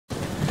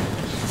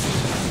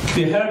If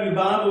you have your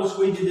Bibles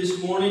with you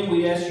this morning,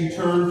 we ask you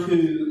turn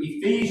to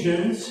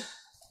Ephesians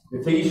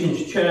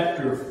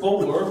chapter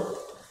 4.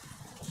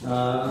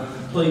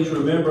 Please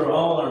remember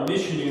all our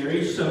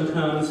missionaries.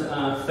 Sometimes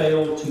I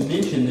fail to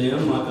mention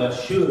them like I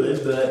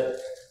should, but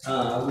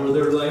where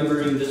they're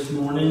laboring this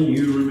morning,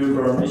 you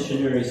remember our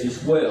missionaries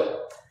as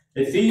well.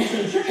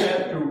 Ephesians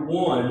chapter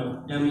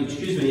 4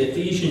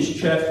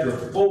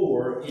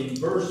 in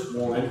verse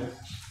 1.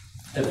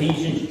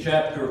 Ephesians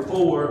chapter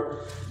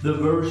 4,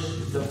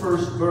 the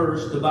first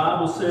verse, the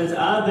Bible says,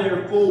 I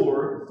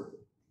therefore,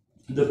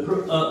 the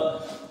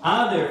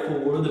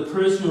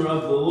prisoner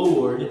of the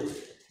Lord,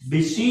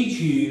 beseech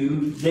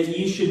you that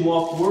ye should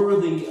walk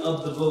worthy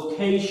of the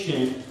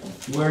vocation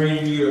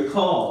wherein ye are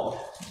called,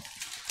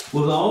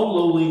 with all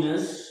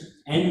lowliness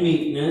and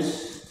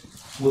meekness,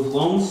 with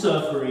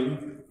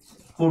longsuffering,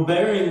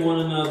 forbearing one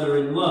another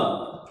in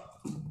love,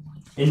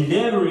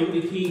 endeavoring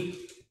to keep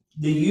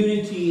the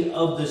unity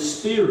of the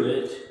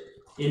Spirit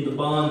in the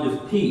bond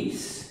of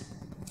peace.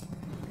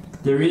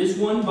 There is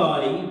one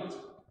body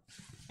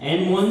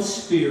and one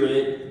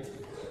Spirit,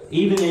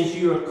 even as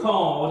you are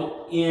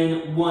called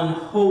in one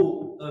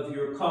hope of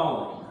your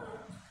calling.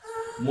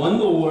 One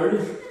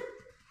Lord,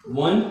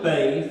 one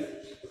faith,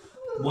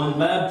 one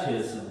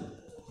baptism,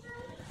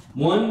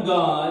 one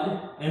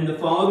God and the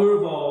Father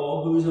of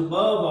all, who is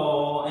above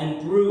all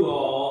and through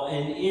all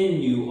and in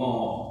you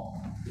all.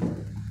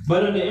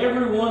 But unto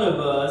every one of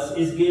us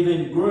is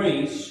given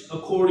grace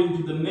according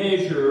to the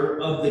measure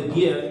of the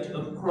gift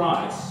of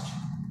Christ.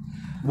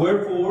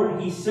 Wherefore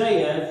he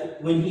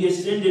saith, when he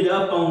ascended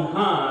up on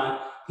high,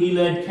 he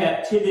led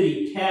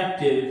captivity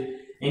captive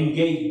and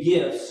gave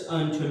gifts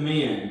unto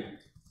men.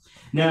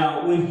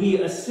 Now, when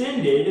he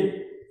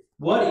ascended,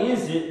 what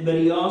is it but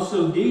he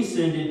also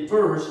descended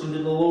first into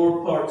the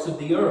lower parts of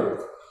the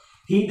earth?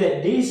 He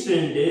that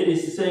descended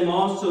is the same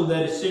also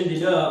that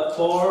ascended up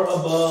far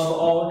above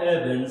all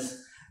heavens,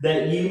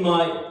 that he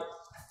might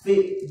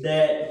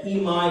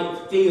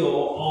fill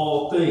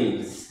all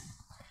things.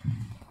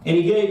 And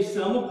he gave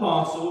some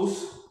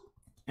apostles,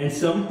 and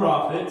some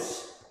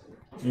prophets,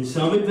 and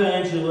some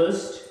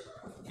evangelists,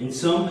 and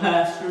some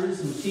pastors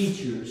and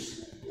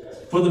teachers,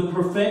 for the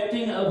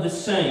perfecting of the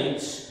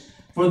saints,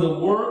 for the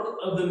work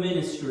of the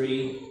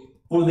ministry,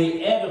 for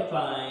the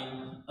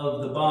edifying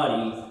of the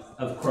body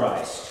of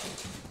Christ.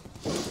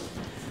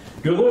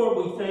 Dear Lord,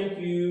 we thank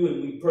you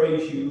and we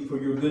praise you for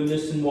your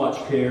goodness and watch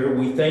care.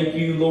 We thank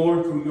you,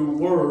 Lord, for your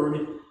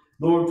word,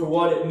 Lord, for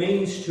what it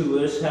means to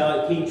us, how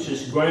it keeps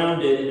us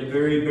grounded in a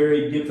very,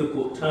 very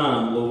difficult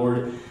time,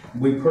 Lord.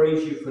 We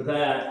praise you for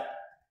that.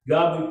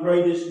 God, we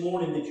pray this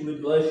morning that you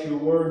would bless your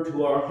word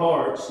to our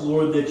hearts,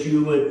 Lord, that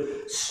you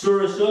would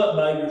stir us up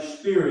by your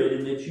Spirit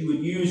and that you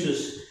would use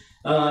us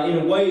in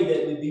a way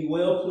that would be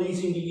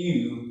well-pleasing to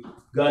you.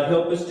 God,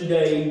 help us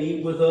today.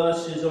 Meet with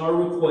us is our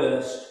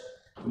request.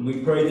 And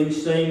we pray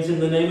these things in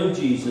the name of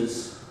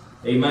Jesus.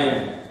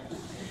 Amen.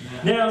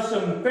 Now,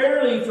 some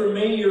fairly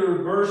familiar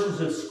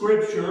verses of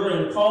Scripture,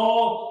 and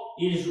Paul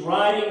is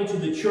writing to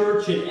the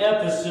church in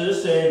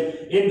Ephesus, and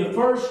in the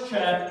first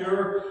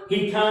chapter,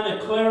 he kind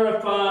of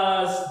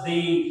clarifies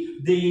the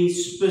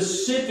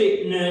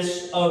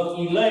specificness of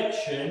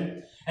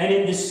election, and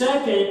in the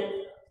second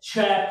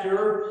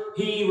chapter,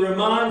 he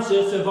reminds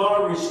us of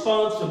our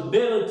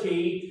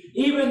responsibility,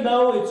 even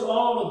though it's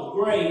all of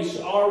grace,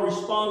 our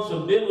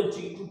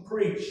responsibility to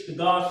preach the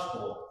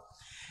gospel.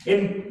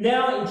 And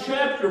now in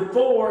chapter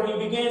 4, he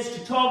begins to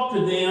talk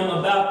to them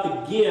about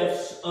the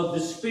gifts of the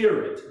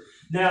Spirit.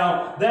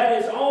 Now,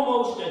 that is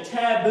almost a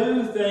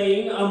taboo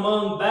thing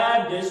among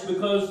Baptists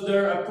because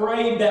they're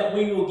afraid that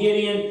we will get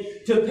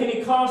into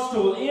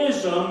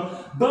Pentecostalism.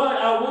 But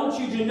I want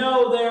you to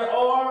know there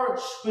are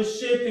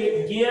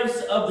specific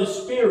gifts of the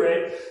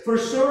Spirit for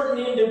certain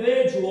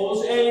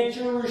individuals, and it's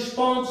your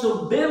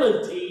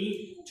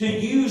responsibility to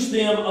use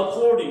them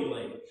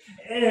accordingly.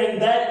 And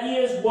that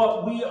is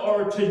what we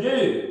are to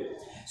do.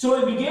 So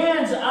it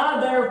begins, I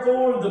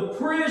therefore, the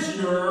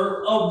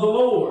prisoner of the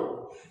Lord.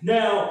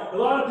 Now, a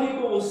lot of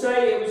people will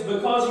say it was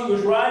because he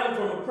was writing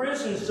from a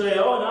prison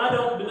cell, and I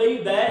don't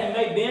believe that. He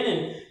may have been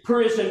in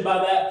prison by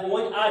that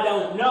point. I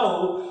don't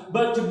know.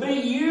 But to be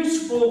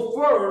useful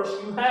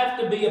first, you have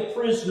to be a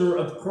prisoner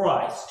of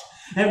Christ.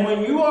 And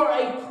when you are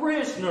a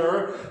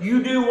prisoner,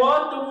 you do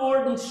what the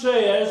warden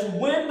says,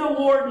 when the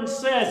warden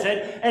says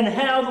it, and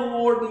how the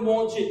warden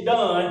wants it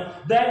done.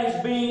 That is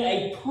being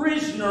a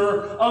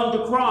prisoner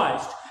unto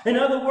Christ. In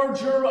other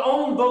words, your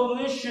own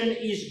volition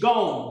is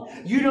gone.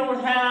 You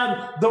don't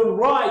have the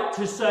right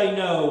to say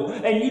no.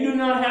 And you do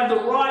not have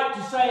the right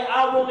to say,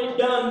 I want it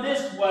done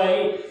this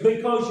way,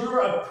 because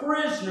you're a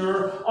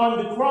prisoner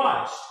unto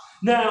Christ.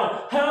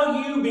 Now,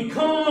 how you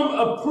become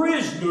a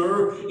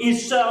prisoner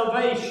is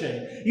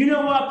salvation. You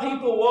know why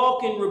people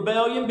walk in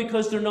rebellion?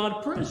 Because they're not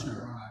a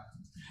prisoner.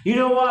 You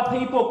know why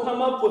people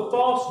come up with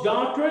false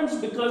doctrines?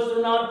 Because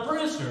they're not a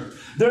prisoner.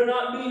 They're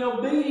not being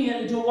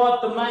obedient to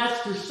what the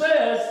Master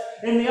says.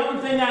 And the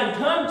only thing I can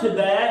come to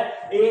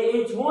that,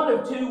 it's one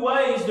of two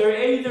ways.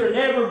 They're either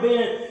never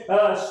been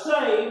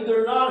saved,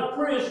 they're not a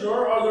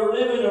prisoner, or they're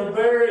living a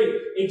very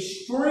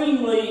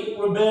extremely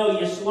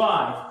rebellious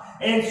life.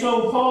 And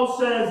so Paul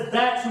says,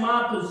 that's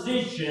my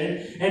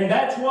position, and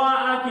that's why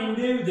I can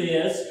do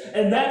this,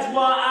 and that's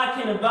why I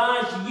can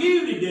advise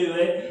you to do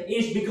it,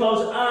 is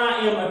because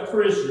I am a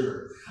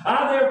prisoner.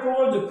 I,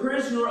 therefore, the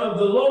prisoner of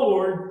the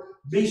Lord,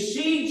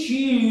 beseech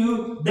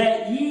you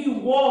that ye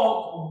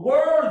walk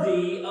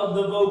worthy of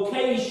the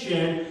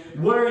vocation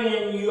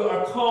wherein you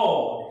are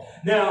called.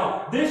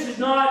 Now, this is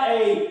not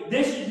a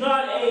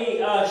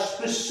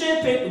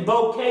specific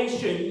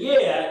vocation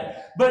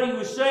yet, but he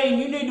was saying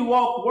you need to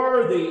walk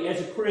worthy as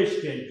a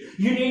Christian.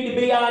 You need to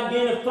be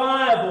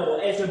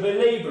identifiable as a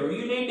believer.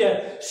 You need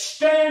to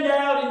stand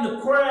out in the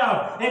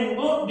crowd and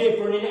look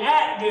different and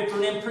act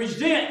different and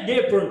present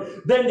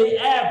different than the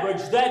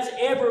average. That's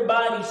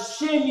everybody's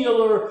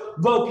singular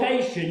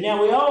vocation.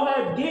 Now, we all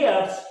have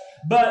gifts,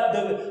 but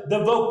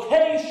the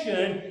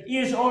vocation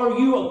is, are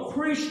you a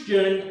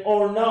Christian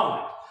or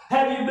not?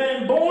 Have you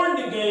been born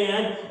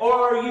again, or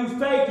are you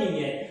faking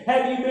it?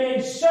 Have you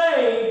been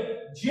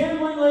saved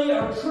genuinely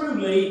or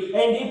truly?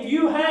 And if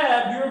you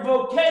have, your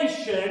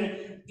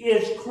vocation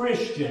is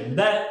Christian.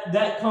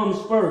 That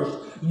comes first.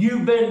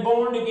 You've been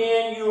born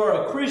again, you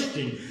are a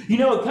Christian. You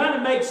know, it kind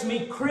of makes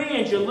me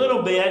cringe a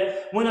little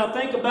bit when I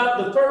think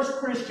about the first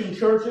Christian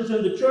churches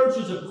and the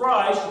churches of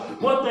Christ.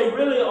 What they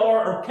really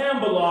are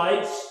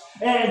Campbellites,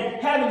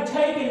 and having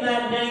taken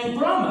that name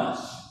from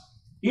us.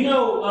 You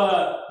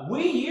know,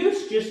 we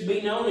used to just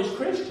be known as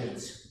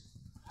Christians.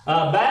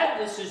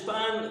 Baptists is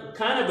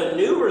kind of a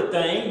newer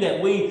thing that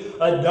we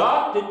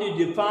adopted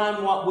to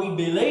define what we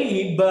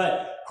believe,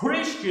 but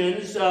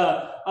Christians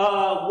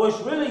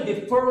was really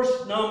the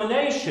first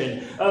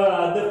nomination,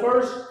 the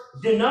first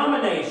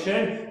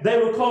denomination. They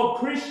were called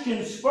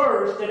Christians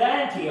first at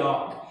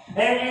Antioch.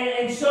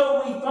 And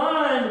so we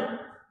find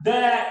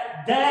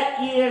that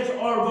is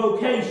our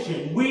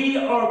vocation. We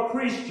are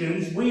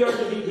Christians. We are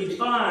to be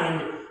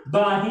defined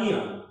by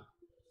Him.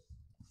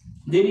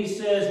 Then he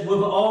says,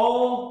 with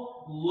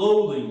all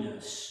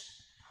lowliness.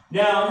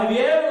 Now, have you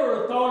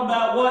ever thought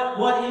about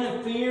what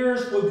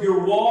interferes with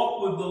your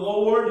walk with the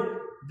Lord?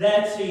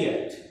 That's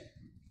it.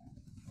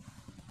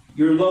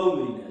 Your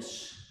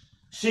lowliness.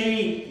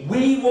 See,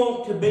 we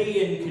want to be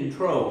in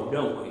control,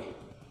 don't we?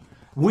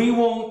 We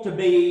want to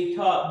be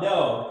top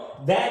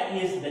dog. That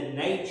is the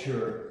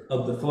nature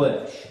of the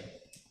flesh.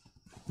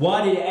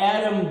 Why did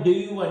Adam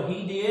do what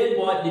he did?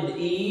 What did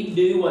Eve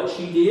do what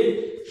she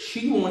did?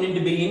 She wanted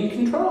to be in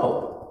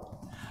control.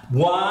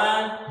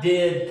 Why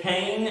did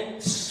Cain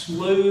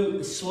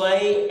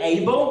slay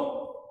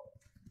Abel?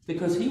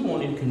 Because he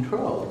wanted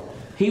control.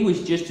 He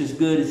was just as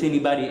good as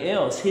anybody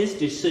else. His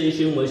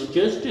decision was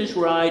just as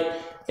right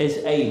as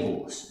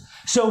Abel's.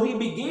 So he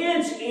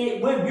begins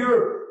with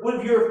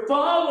your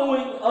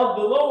following of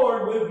the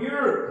Lord, with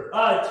your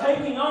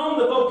taking on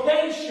the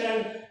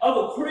vocation of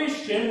a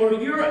Christian, where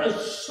you're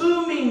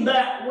assuming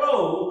that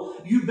role.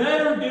 You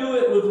better do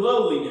it with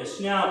lowliness.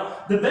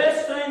 Now, the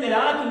best thing that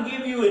I can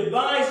give you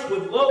advice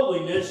with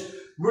lowliness,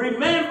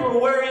 remember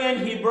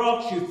wherein He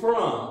brought you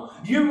from.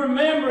 You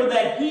remember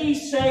that He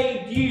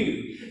saved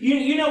you.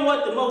 You know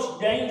what the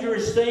most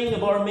dangerous thing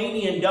of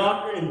Arminian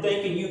doctrine and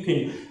thinking you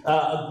can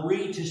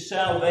agree to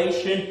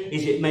salvation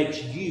is? It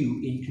makes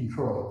you in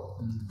control.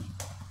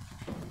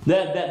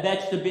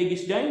 That's the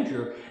biggest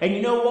danger. And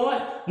you know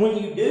what? When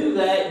you do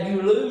that,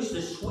 you lose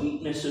the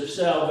sweetness of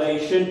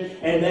salvation,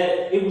 and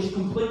that it was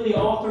completely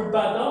authored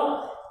by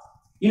God.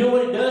 You know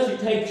what it does?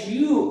 It takes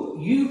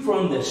you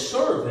from the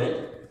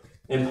servant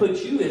and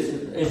puts you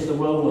as the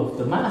role of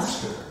the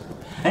master.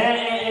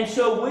 And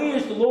so we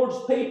as the Lord's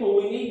people,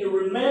 we need to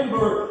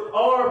remember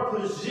our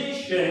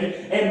position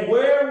and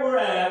where we're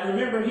at.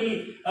 Remember,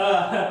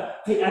 I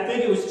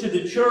think it was to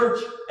the church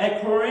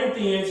at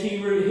Corinthians,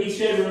 he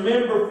said,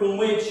 remember from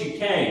whence you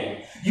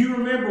came. You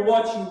remember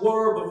what you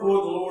were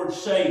before the Lord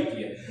saved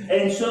you.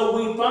 And so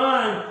we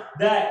find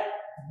that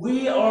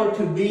we are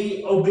to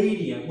be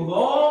obedient with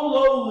all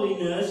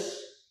lowliness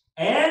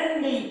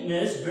and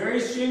meekness, very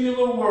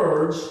similar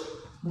words,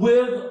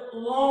 with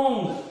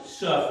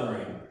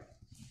long-suffering.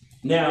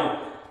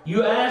 Now,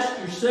 you ask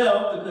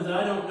yourself, because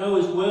I don't know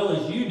as well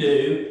as you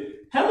do,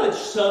 how much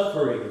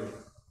suffering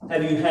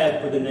have you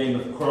had for the name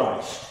of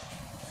Christ?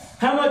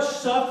 How much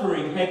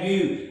suffering have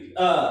you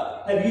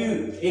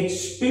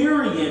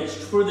experienced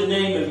for the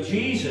name of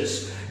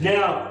Jesus?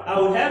 Now, I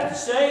would have to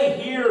say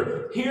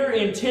here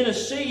in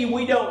Tennessee,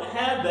 we don't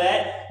have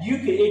that.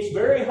 It's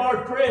very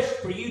hard-pressed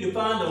for you to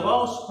find a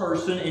lost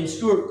person in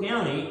Stewart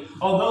County,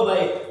 although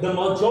the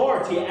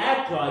majority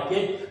act like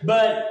it.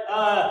 But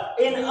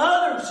in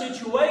other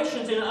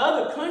situations, in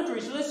other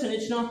countries, listen,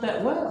 it's not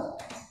that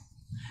well.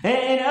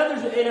 And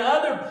in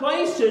other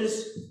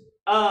places,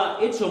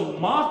 it's a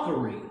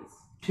mockery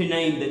to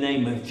name the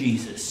name of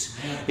Jesus.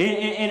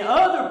 In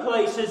other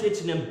places,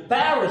 it's an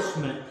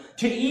embarrassment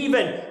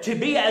to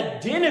be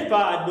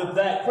identified with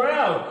that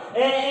crowd.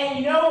 And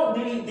you know,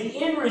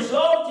 the end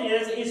result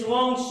is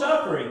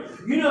long-suffering.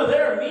 You know,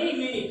 there are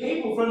many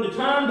people from the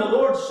time the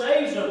Lord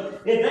saves them,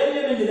 if they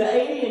live into the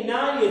 80th and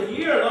 90th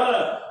year,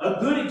 a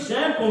good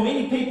example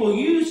many people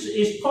use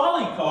is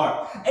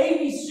Polycarp.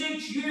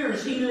 86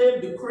 years he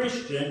lived a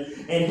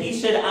Christian, and he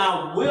said,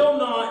 I will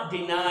not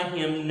deny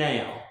him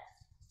now.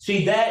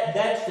 See,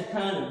 that's the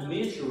kind of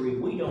misery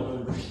we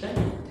don't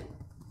understand.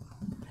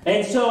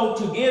 And so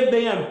to give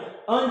them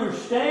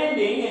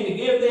understanding and to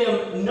give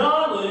them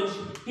knowledge,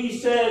 he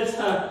says,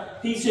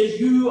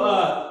 you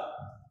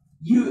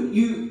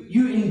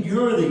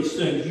endure these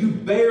things, you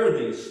bear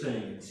these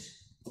things.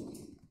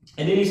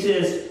 And then he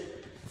says,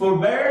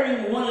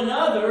 forbearing one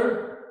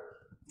another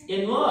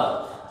in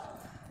love.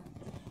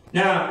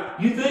 Now,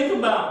 you think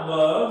about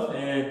love,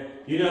 and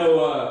you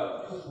know,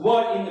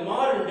 what in the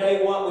modern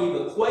day, what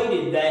we've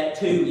equated that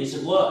to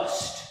is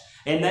lust.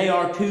 And they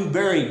are two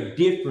very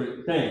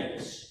different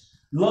things.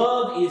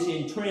 Love is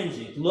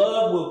intrinsic.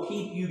 Love will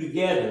keep you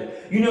together.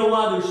 You know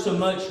why there's so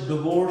much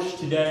divorce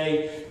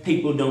today?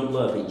 People don't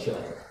love each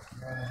other.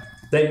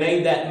 They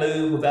made that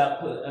move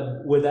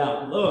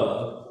without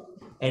love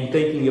and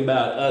thinking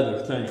about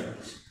other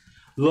things.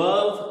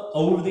 Love,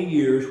 over the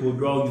years, will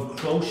draw you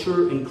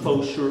closer and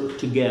closer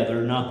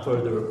together, not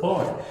further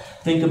apart.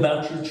 Think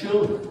about your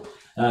children.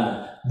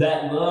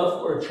 That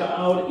love for a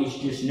child is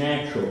just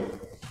natural.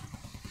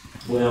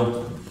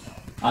 Well,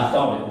 I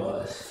thought it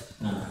was.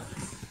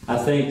 I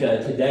think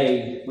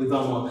today we've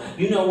almost...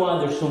 You know why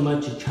there's so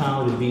much of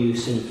child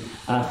abuse, and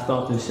I've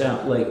thought this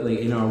out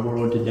lately in our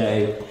world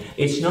today.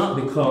 It's not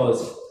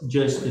because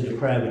just the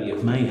depravity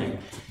of man.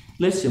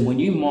 Listen, when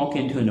you walk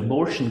into an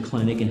abortion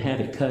clinic and have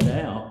it cut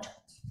out,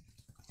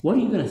 what are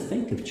you going to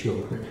think of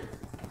children?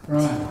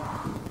 Right.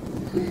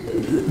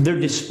 They're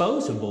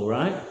disposable,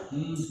 right?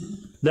 Mm-hmm.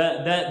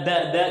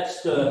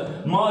 That's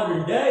the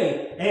modern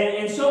day.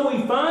 And so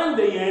we find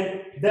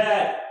then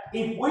that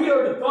if we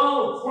are to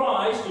follow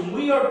Christ and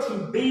we are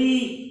to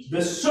be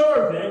the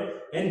servant,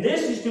 and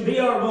this is to be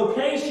our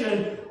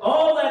vocation,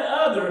 all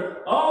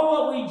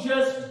what we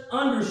just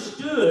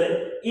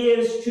understood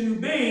is to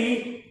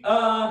be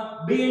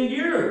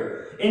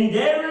endured,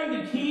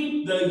 endeavoring to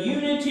keep the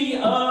unity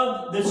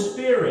of the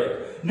Spirit.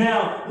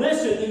 Now,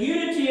 listen, the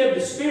unity of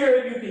the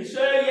Spirit, you can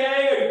say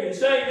yea or you can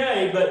say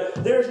nay,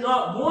 but there's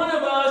not one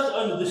of us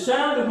under the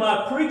sound of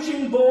my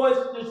preaching voice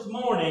this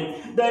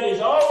morning that has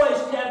always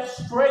kept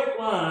straight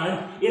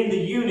line in the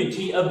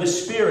unity of the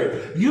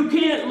Spirit. You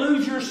can't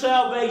lose your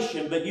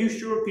salvation, but you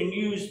sure can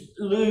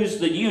lose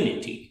the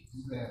unity.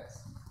 Yes.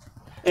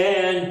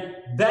 And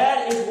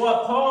that is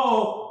what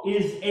Paul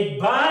is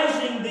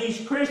advising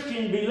these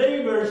Christian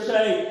believers,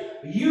 say,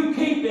 you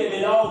keep it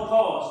at all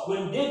costs.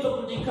 When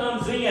difficulty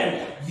comes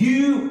in,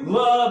 you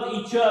love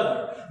each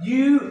other.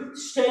 You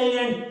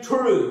stand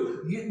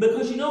true.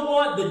 Because you know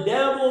what? The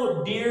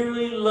devil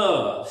dearly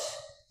loves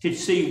to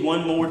see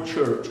one more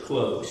church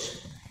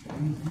close.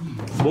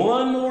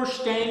 One more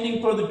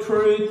standing for the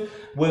truth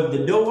with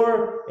the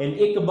door and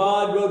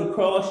Ichabod wrote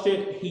across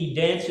it, he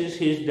dances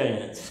his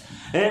dance.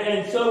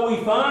 And so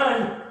we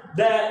find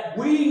that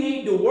we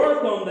need to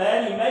work on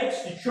that. He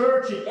makes the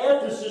church at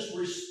Ephesus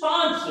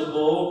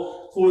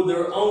responsible for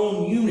their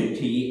own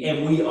unity,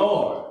 and we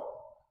are.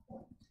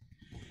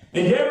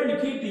 Endeavoring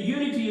to keep the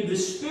unity of the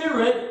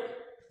Spirit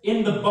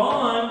in the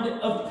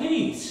bond of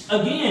peace.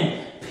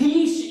 Again,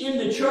 peace in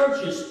the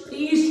churches,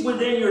 peace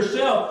within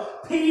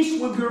yourself,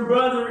 peace with your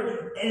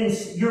brother and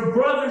your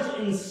brothers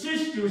and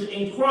sisters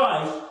in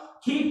Christ.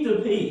 Keep the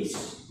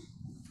peace.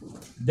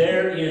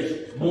 There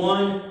is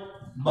one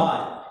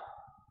body.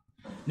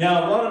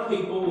 Now, a lot of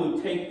people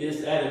would take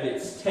this out of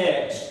its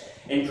text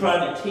and try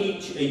to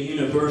teach a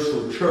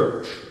universal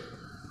church.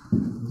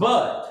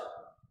 But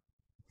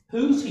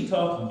who's he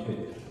talking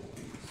to?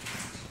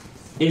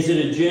 Is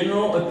it a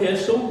general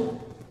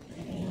epistle?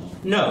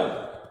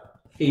 No.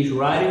 He's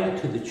writing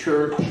to the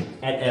church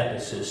at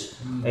Ephesus,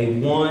 a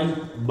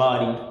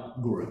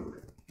one-body group.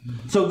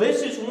 So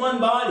this is one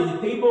body. The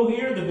people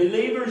here, the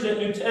believers in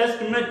the New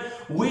Testament,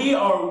 we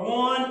are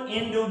one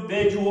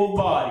individual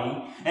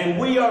body, and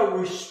we are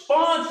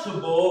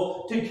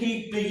responsible to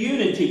keep the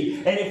unity.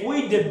 And if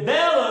we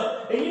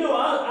develop, and you know,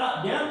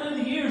 down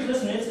through the years,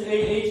 listen,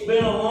 it's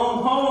been a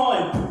long haul,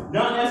 and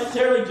not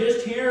necessarily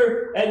just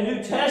here at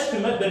New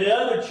Testament, but at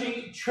other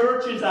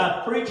churches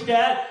I've preached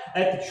at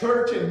the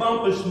church at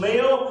Bumpus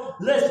Mill.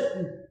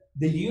 Listen,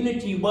 the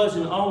unity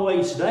wasn't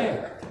always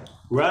there,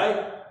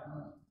 right?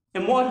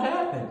 And what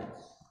happened?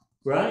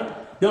 Right?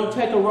 Don't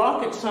take a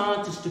rocket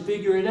scientist to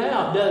figure it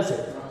out, does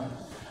it?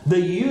 The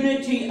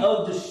unity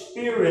of the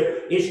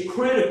Spirit is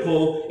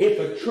critical if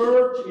a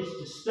church is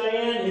to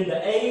stand in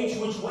the age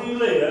which we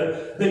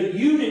live. The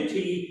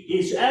unity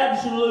is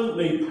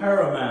absolutely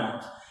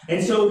paramount.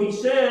 And so he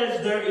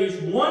says there is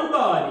one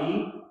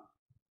body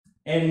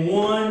and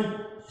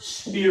one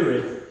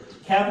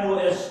Spirit. Capital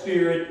S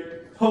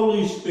Spirit,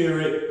 Holy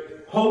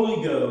Spirit,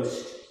 Holy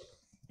Ghost.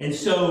 And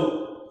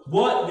so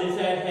what does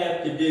that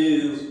have to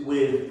do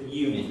with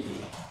unity?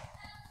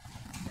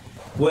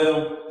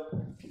 Well,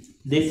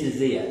 this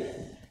is it.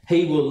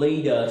 He will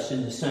lead us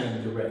in the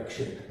same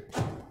direction.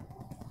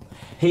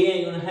 He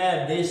ain't going to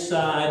have this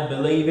side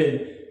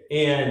believing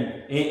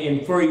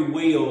in free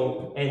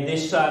will and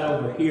this side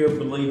over here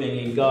believing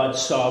in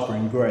God's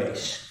sovereign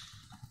grace.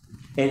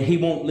 And He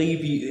won't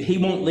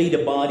lead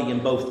a body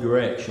in both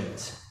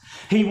directions.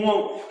 He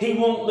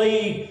won't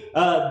lead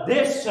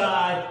this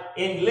side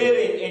in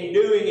living and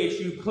doing as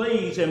you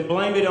please and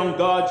blame it on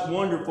God's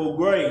wonderful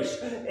grace.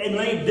 And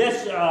leave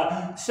this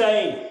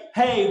saying,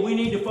 hey, we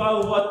need to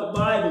follow what the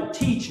Bible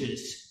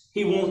teaches.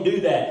 He won't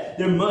do that.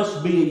 There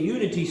must be a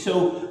unity.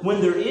 So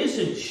when there is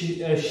a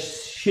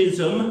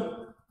schism,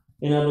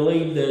 and I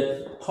believe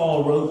that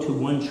Paul wrote to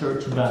one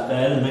church about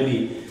that, and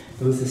maybe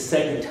it was the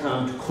second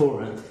time to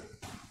Corinth.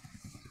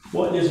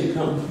 What is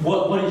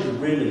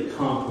really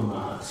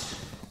compromised?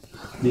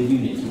 The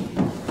unity.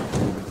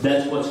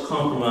 That's what's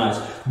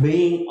compromised.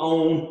 Being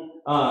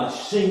on,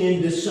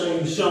 singing the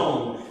same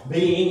song,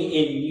 being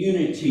in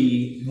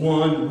unity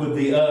one with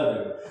the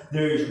other.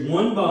 There is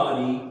one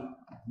body,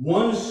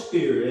 one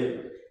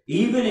Spirit,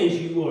 even as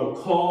you are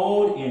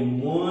called in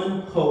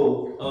one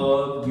hope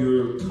of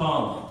your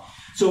calling.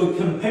 So he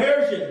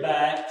compares it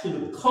back to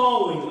the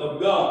calling of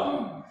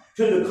God,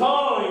 to the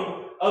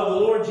calling of the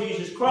Lord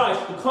Jesus Christ,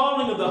 the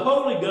calling of the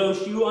Holy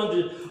Ghost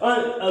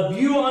of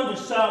you unto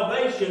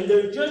salvation.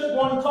 There's just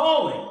one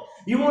calling.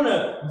 You want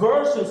a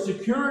verse of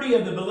security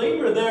of the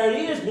believer? There it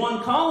is,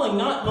 one calling,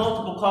 not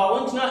multiple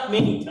callings, not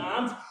many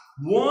times.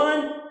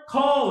 One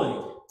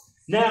calling.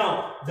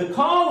 Now, the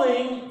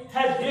calling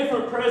has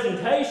different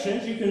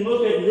presentations. You can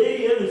look at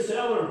Lydia, the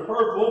seller of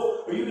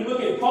purple, or you can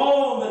look at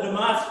Paul on the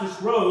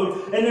Damascus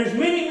Road, and there's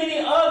many, many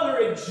other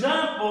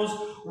examples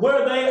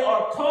where they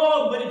are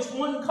called, but it's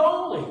one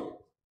calling.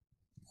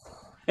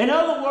 In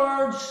other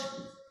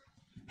words,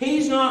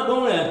 He's not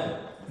going to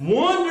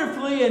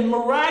wonderfully and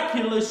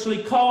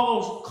miraculously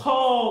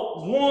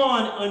call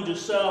one unto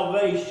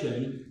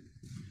salvation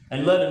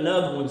and let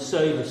another one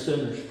say the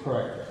sinner's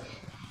prayer.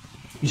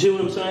 You see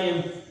what I'm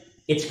saying?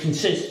 It's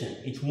consistent.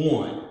 It's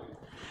one.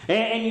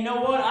 And you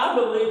know what? I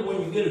believe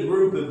when you get a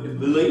group of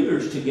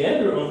believers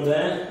together on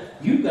that,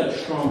 you've got a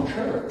strong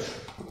church.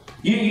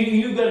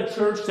 You've got a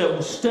church that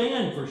will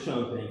stand for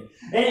something.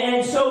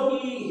 And so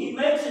he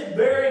makes it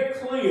very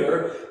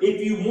clear,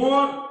 if you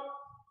want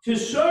to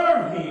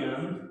serve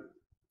Him,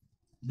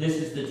 this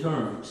is the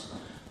terms.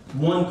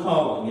 One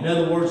calling. In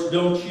other words,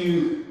 don't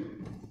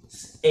you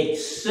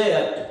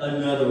accept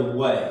another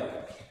way.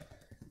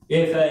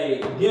 If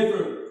a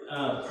different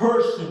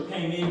person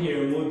came in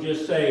here, and we'll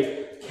just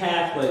say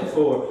Catholic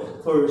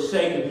for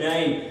sake of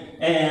name,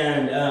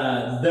 and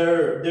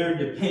they're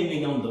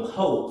depending on the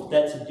hope,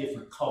 that's a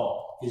different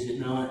call, is it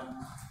not?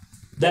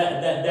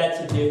 That's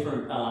a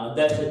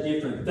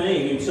different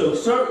thing, and so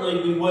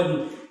certainly we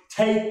wouldn't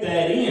take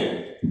that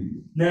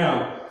in.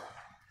 Now,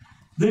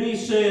 then he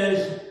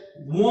says,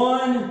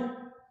 one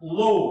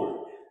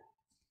Lord,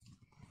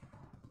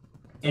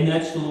 and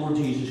that's the Lord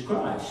Jesus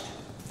Christ.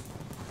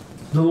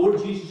 The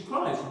Lord Jesus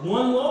Christ.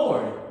 One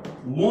Lord.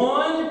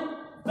 One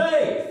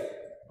faith.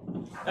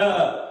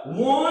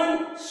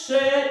 One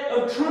set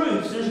of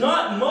truths. There's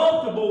not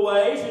multiple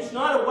ways. It's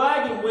not a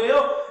wagon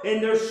wheel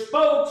and there's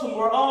spokes and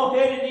we're all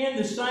headed in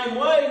the same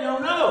way.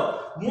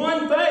 No.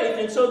 One faith.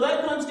 And so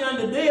that comes down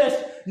to this.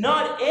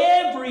 Not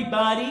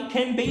everybody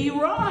can be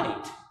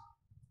right.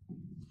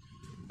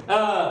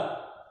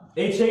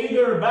 It's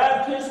either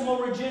baptismal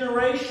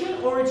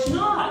regeneration or it's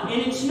not.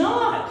 And it's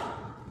not.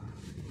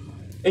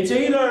 It's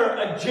either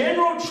a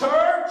general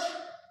church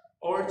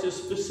or it's a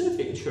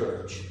specific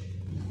church.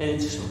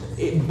 And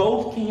it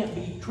both can't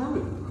be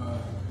true.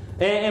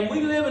 And we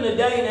live in a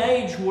day and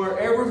age where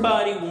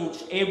everybody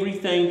wants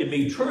everything to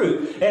be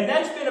true. And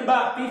that's been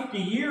about 50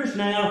 years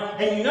now.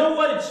 And you know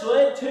what it's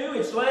led to?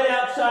 It's led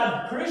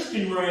outside the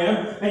Christian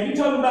realm. And you're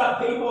talking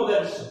about people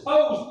that are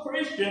supposed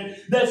Christian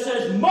that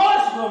says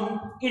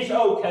Muslim is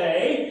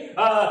okay,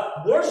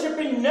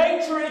 worshiping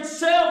nature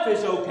itself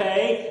is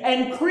okay,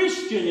 and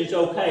Christian is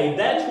okay.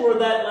 That's where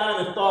that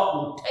line of thought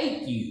will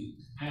take you.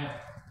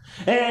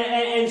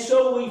 And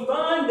so we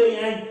find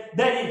then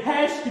that it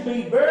has to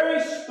be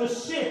very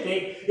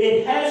specific.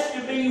 It has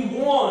to be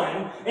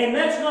one. And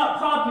that's not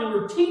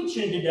popular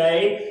teaching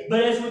today,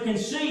 but as we can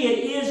see,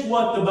 it is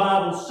what the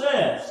Bible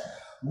says.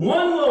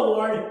 One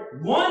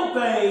Lord, one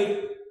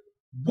faith,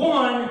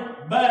 one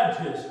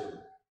baptism.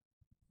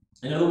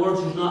 In other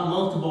words, there's not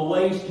multiple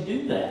ways to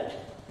do that.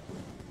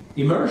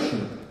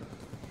 Immersion.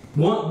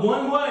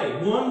 One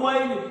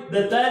way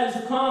that is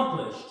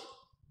accomplished.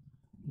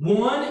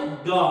 One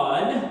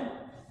God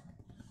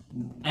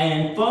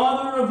and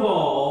Father of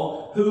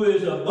all, who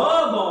is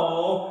above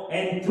all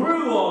and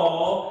through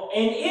all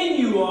and in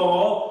you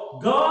all,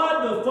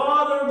 God the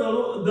Father,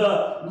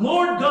 the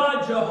Lord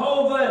God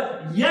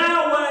Jehovah,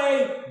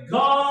 Yahweh,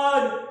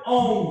 God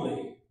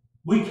only.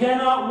 We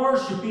cannot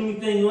worship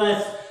anything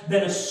less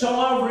than a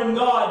sovereign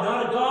God.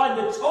 Not a God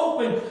that's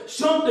hoping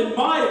something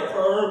might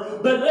occur,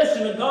 but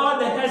listen, a God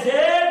that has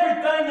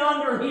everything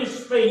under His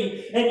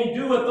feet, and He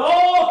doeth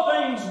all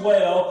things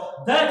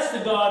well. That's the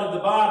God of the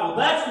Bible.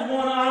 That's the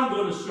one I'm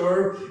going to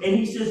serve. And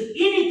He says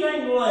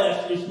anything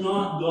less is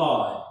not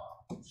God.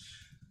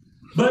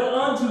 But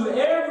unto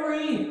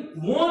every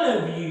one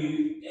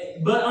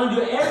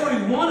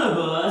of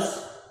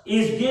us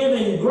is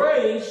given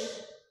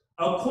grace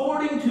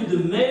according to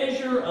the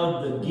measure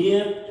of the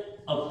gift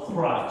of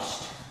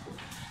Christ.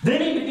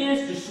 Then he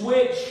begins to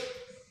switch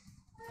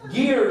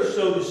gears,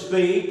 so to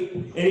speak,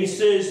 and he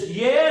says,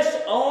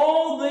 yes,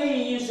 all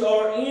these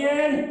are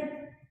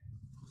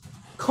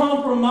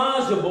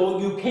incompromisable.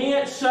 You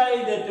can't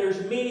say that there's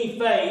many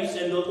faiths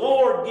and the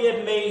Lord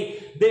give me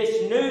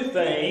this new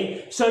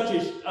thing, such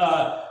as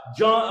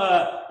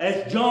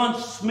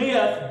John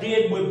Smith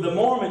did with the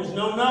Mormons.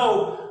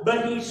 No.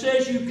 But he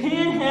says you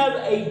can have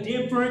a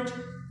different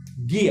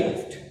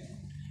gift.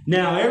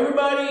 Now,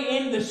 everybody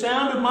in the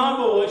sound of my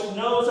voice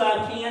knows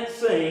I can't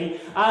sing.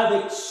 I've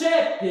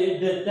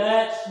accepted that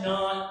that's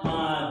not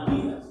my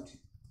gift.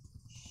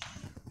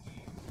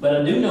 But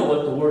I do know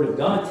what the Word of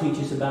God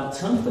teaches about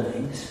some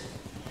things.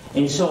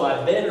 And so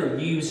I better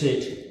use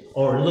it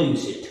or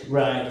lose it,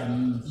 right?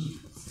 And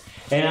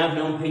I've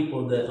known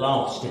people that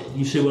lost it.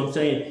 You see what I'm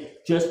saying?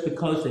 Just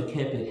because they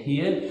kept it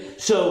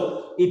hid. So,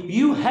 if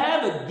you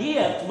have a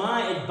gift,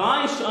 my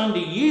advice unto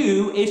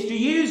you is to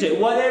use it,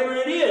 whatever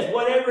it is,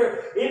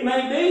 whatever it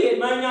may be. It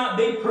may not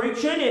be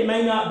preaching, it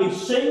may not be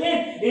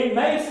singing, it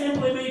may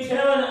simply be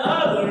telling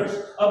others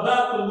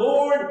about the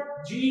Lord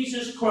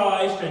Jesus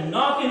Christ and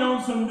knocking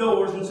on some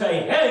doors and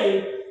saying,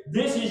 hey,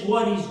 this is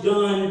what He's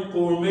done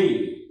for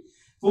me.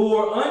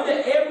 For unto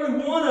every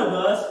one of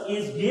us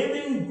is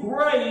given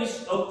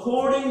grace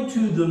according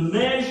to the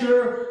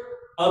measure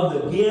of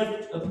the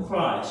gift of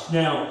Christ.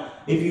 Now,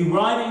 if you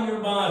write in your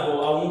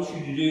Bible, I want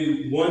you to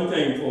do one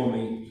thing for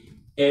me.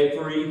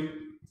 Every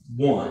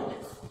one.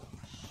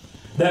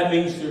 That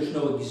means there's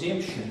no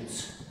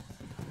exemptions.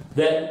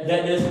 That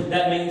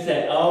means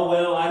that, oh,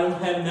 well, I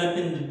don't have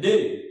nothing to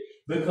do.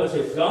 Because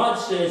if God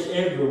says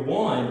every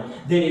one,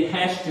 then it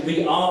has to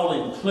be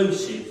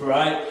all-inclusive,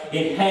 right?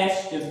 It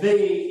has to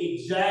be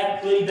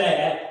exactly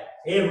that,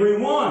 every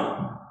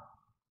one.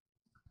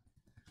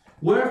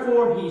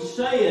 Wherefore He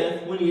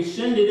saith, when He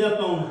ascended up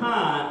on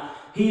high,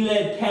 He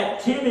led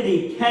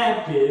captivity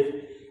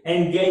captive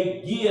and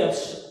gave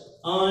gifts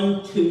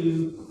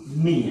unto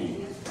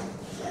men.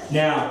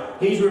 Now,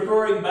 He's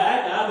referring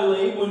back, I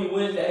believe, when He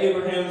went to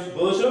Abraham's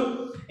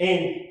bosom,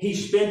 and He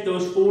spent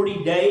those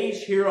 40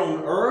 days here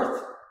on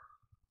earth,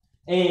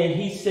 and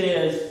He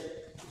says,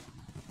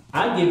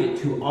 I give it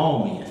to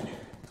all men.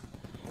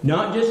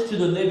 Not just to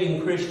the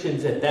living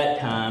Christians at that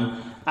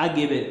time, I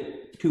give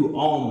it to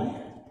all men.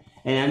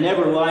 And I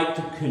never like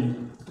to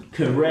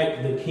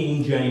correct the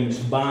King James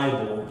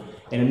Bible,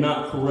 and I'm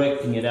not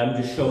correcting it, I'm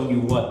just showing you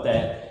what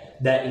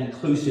that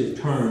inclusive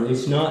term,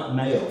 it's not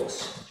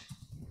males,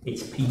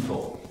 it's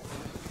people.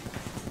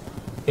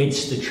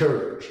 It's the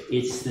church,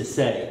 it's the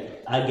saved.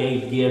 I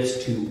gave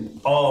gifts to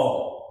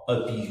all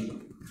of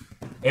you,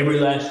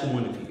 every last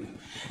one of you.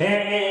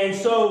 And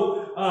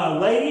so,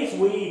 ladies,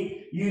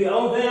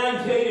 all that I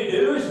can tell you to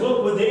do is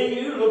look within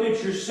you, look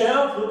at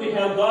yourself, look at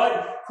how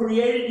God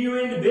created you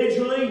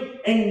individually,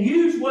 and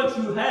use what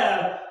you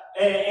have.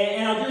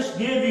 And I'll just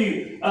give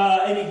you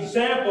an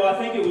example. I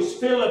think it was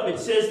Philip. It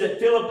says that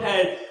Philip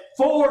had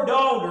 4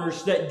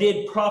 daughters that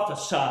did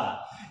prophesy.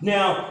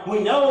 Now,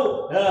 we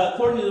know,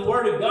 according to the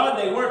Word of God,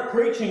 they weren't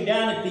preaching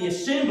down at the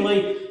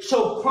assembly,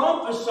 so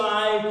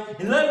prophesying,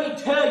 and let me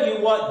tell you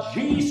what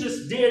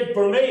Jesus did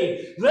for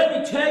me. Let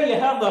me tell you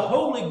how the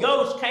Holy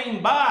Ghost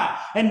came by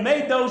and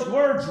made those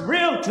words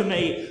real to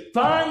me.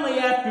 Finally,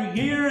 after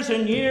years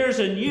and years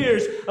and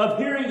years of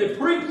hearing the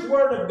preached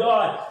Word of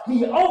God,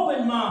 He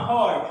opened my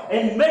heart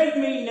and made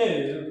me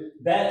new.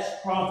 That's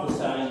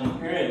prophesying.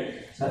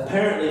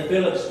 Apparently,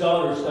 Philip's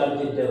daughters got a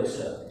good dose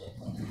of it.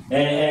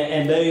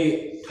 And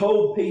they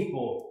told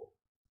people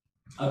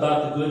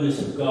about the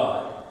goodness of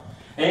God.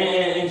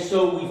 And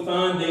so we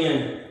find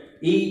then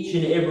each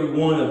and every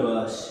one of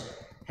us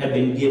have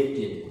been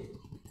gifted.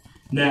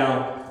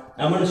 Now,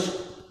 I'm going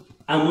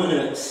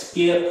to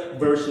skip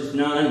verses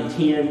 9 and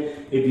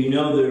 10. If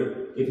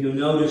you'll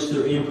notice,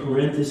 they're in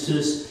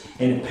parenthesis.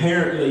 And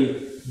apparently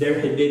there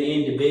had been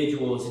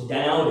individuals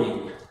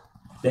doubting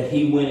that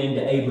He went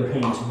into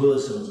Abraham's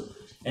bosom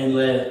and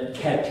led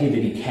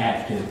captivity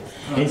captive.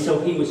 And so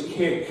he was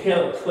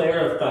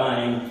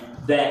clarifying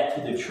that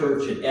to the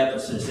church at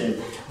Ephesus,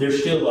 and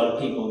there's still a lot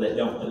of people that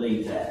don't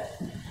believe that.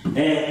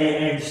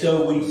 And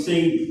so we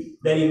see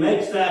that he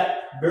makes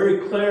that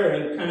very clear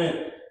and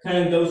kind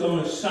of goes on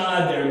a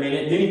side there a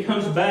minute. Then he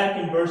comes back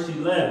in verse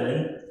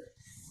 11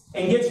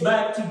 and gets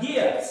back to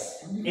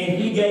gifts. And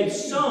He gave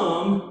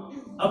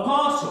some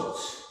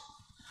apostles.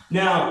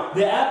 Now,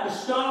 the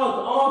apostolic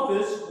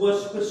office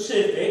was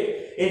specific.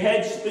 It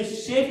had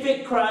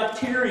specific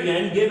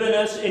criterion given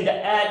us into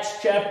Acts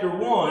chapter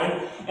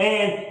 1,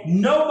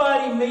 and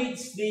nobody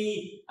meets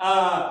the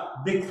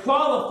the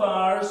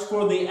qualifiers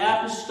for the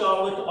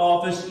apostolic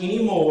office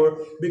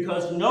anymore,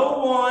 because no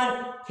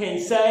one can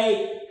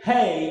say,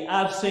 hey,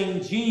 I've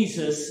seen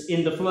Jesus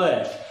in the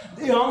flesh.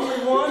 The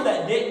only one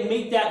that didn't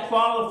meet that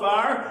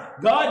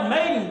qualifier, God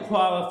made him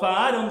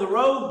qualified on the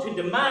road to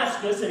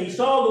Damascus, and he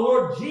saw the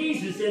Lord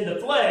Jesus in the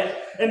flesh.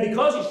 And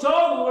because he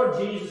saw the Lord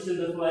Jesus in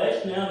the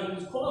flesh, now he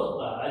was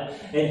qualified,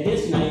 and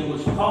his name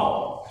was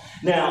Paul.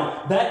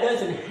 Now, that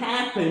doesn't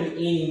happen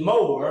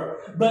anymore,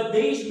 but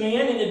these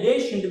men, in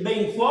addition to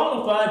being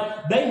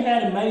qualified, they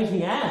had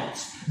amazing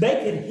acts.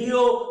 They could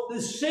heal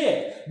the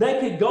sick. They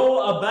could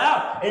go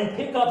about and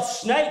pick up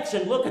snakes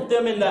and look at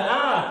them in the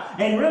eye.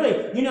 And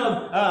really,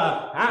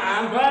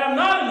 I'm glad I'm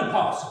not an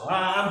apostle.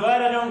 I'm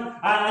glad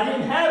I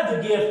didn't have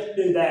the gift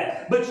to do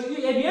that. But have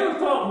you ever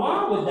thought,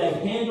 why would they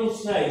handle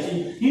snakes?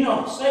 And,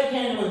 snake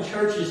handling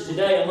churches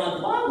today, I'm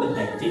like, why would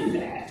they do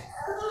that?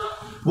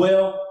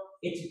 Well,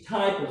 it's a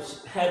type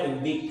of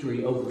having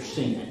victory over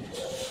sin.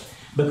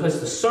 Because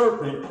the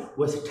serpent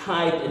was a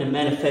type and a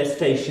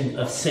manifestation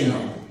of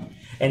sin.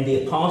 And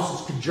the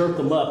apostles could jerk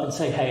them up and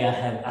say, hey,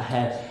 I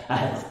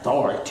have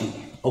authority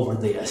over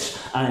this.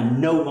 I am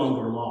no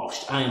longer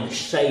lost. I am a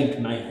saved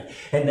man.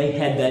 And they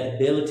had that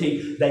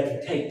ability. They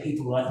could take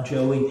people like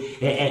Joey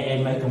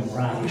and make them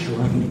righteous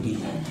running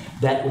again.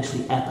 That was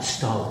the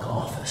apostolic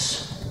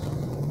office.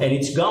 And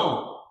it's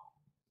gone.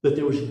 But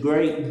there was a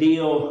great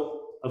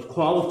deal of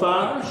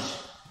qualifiers.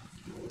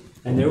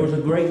 And there was a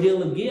great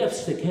deal of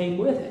gifts that came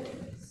with it.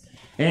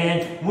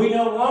 And we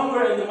no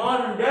longer in the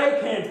modern day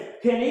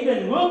can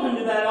even look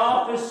into that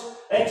office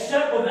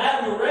except with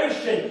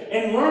admiration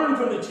and learn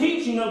from the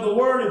teaching of the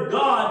Word of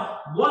God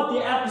what the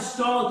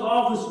apostolic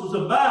office was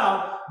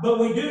about. But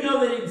we do know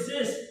that it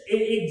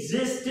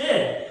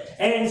existed.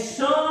 And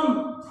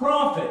some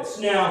prophets.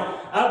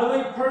 Now, I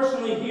believe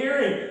personally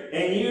here,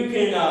 and you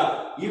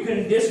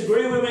can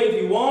disagree with me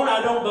if you want.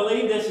 I don't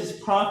believe this is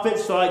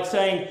prophets like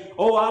saying,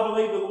 oh, I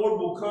believe the Lord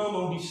will come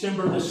on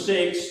December the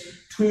 6th,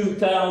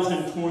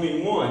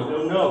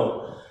 2021.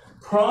 No.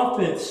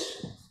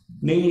 Prophets,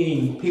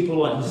 meaning people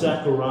like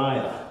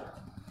Zechariah,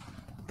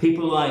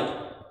 people like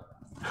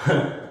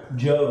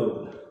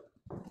Job,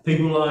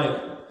 people like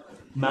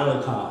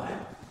Malachi.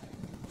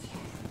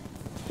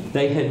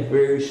 They had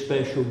very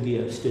special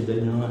gifts, did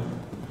they not?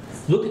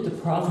 Look at the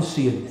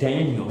prophecy of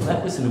Daniel.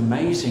 That was an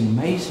amazing,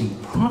 amazing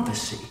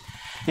prophecy.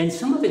 And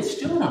some of it's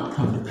still not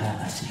come to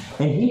pass.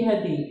 And he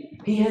had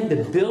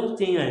the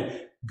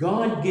built-in,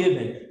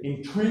 God-given,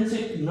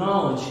 intrinsic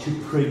knowledge to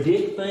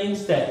predict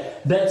things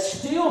that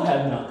still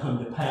have not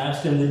come to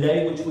pass in the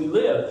day which we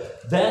live.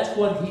 That's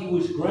what he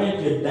was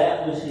granted.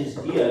 That was his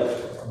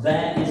gift.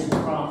 That is the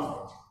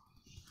prophet.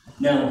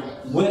 Now,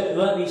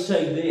 let me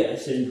say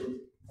this. And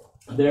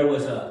there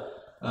was a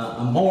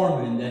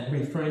Mormon that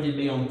befriended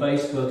me on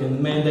Facebook,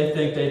 and man, they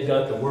think they've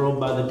got the world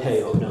by the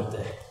tail, don't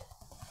they?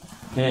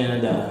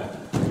 And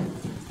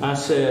I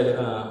said,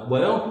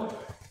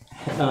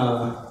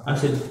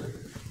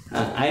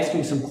 I asked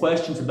him some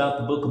questions about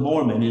the Book of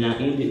Mormon, and I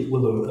ended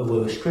with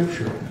a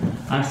scripture.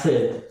 I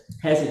said,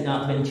 has it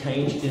not been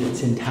changed in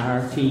its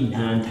entirety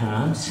 9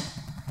 times?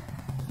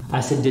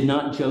 I said, did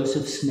not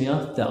Joseph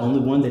Smith, the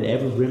only one that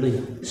ever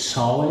really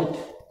saw it,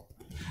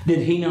 did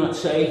he not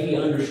say he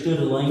understood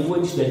a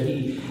language that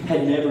he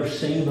had never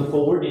seen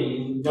before? Did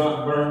he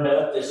not burn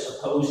up the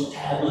supposed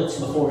tablets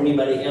before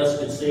anybody else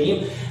could see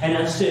him? And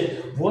I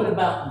said, what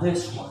about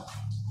this one?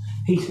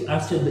 I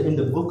said that in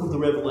the book of the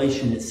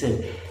Revelation it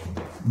said,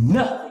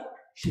 nothing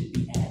should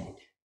be added.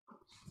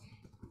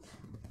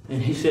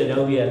 And he said,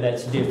 oh yeah,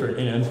 that's different,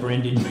 and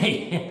unfriended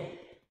me.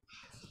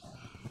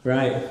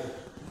 Right?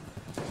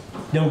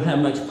 Don't have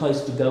much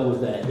place to go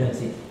with that,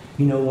 does it?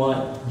 You know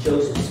what?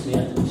 Joseph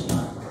Smith was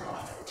not a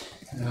prophet.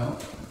 No.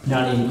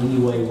 Not in any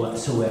way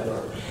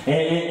whatsoever.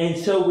 And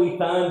so we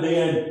find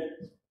then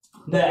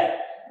that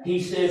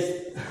he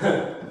says,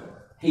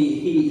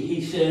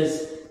 he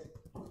says,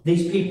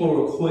 these people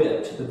were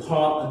equipped.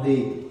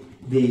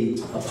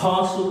 The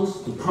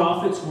apostles, the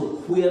prophets were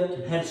equipped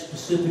and had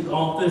specific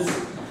office,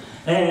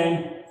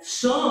 and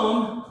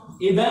some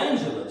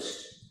evangelists.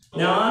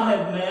 Now, I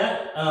have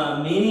met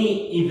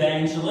many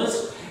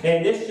evangelists,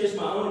 and this is just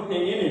my own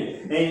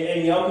opinion,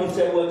 and y'all can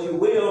say what you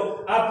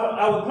will.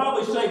 I would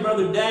probably say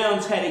Brother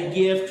Downs had a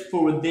gift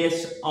for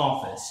this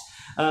office.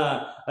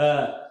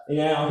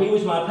 Now, he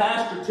was my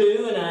pastor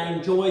too, and I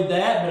enjoyed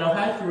that, but I'll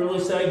have to really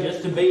say,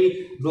 just to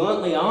be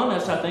bluntly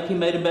honest, I think he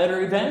made a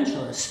better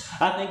evangelist.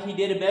 I think he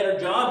did a better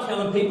job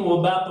telling people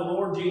about the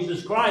Lord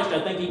Jesus Christ.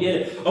 I think he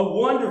did a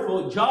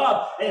wonderful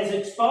job as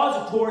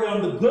expository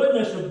on the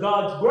goodness of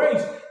God's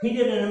grace. He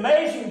did an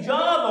amazing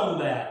job on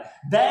that.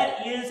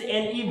 That is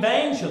an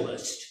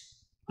evangelist.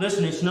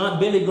 Listen, it's not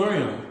Billy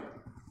Graham.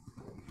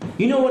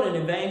 You know what an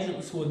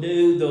evangelist will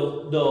do?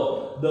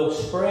 They'll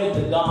spread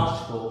the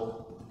gospel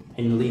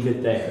and leave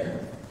it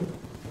there.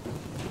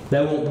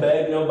 They won't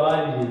beg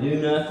nobody to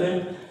do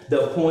nothing.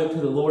 They'll point to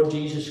the Lord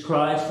Jesus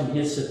Christ and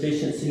His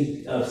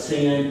sufficiency of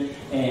sin,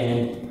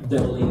 and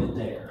they'll leave it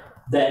there.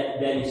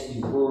 That is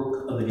the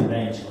work of an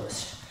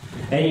evangelist.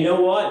 And you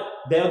know what?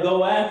 They'll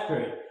go after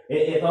it.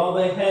 if all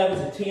they have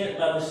is a tent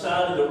by the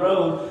side of the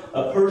road,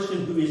 a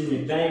person who is an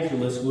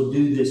evangelist will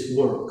do this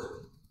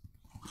work.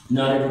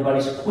 Not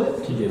everybody's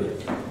equipped to do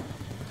it.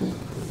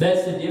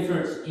 That's the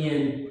difference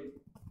in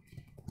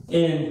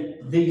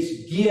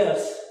these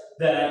gifts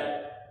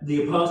that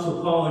the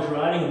Apostle Paul is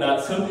writing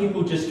about. Some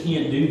people just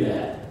can't do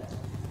that.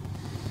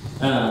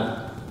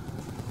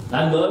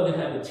 I'd love to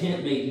have a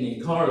tent meeting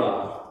in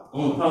Carlisle.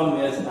 Only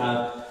problem is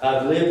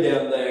I've lived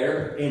down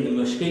there and the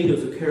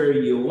mosquitoes will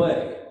carry you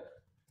away.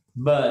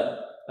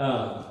 But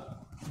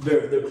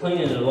they're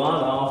cleaning a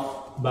lot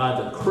off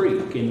by the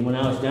creek. And when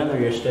I was down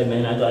there yesterday,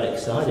 man, I got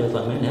excited. I was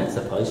like, man, that's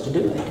the place to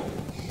do it.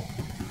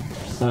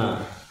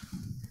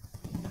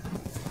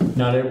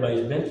 Not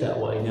everybody's bent that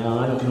way. Now,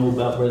 I don't know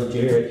about Brother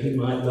Jared. He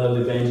might love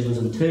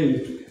evangelism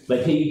too,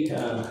 but he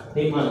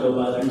might go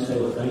by there and say,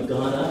 well, thank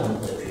God I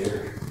don't live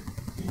here.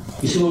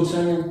 You see what I'm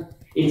saying?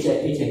 It's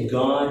a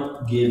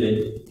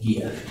God-given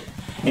gift.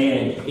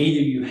 And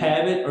either you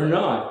have it or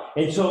not.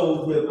 And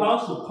so the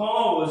Apostle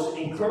Paul was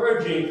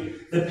encouraging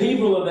the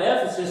people of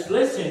Ephesus,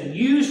 listen,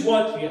 use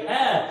what you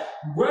have,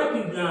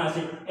 recognize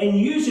it, and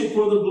use it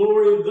for the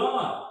glory of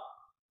God.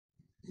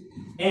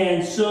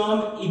 And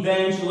some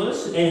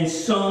evangelists, and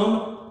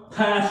some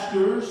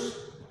pastors,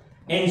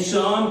 and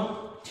some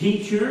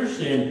teachers,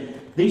 and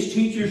these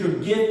teachers are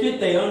gifted,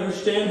 they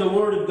understand the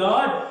Word of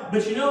God.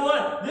 But you know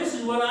what? This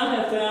is what I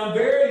have found.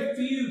 Very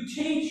few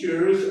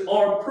teachers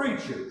are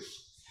preachers.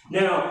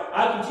 Now,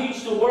 I can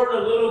teach the Word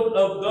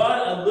of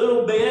God a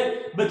little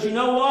bit, but you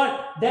know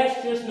what?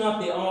 That's just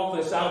not the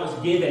office I was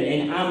given,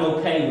 and I'm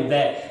okay with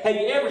that. Have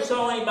you ever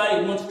saw anybody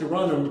who wants to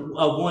run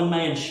a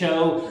one-man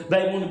show?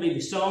 They want to be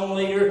the song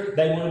leader,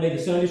 they want to be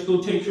the Sunday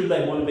school teacher,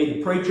 they want to be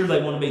the preacher,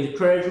 they want to be the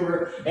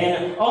treasurer,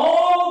 and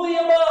all the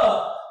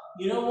above.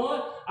 You know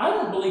what? I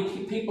don't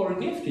believe people are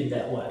gifted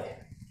that way.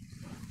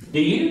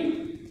 Do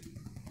you?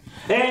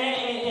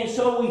 And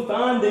so we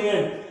find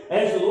then,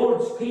 as the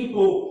Lord's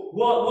people,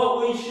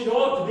 what we should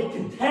ought to be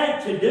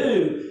content to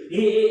do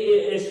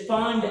is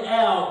find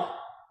out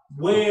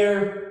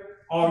where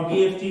our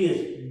gift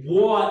is,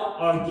 what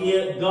our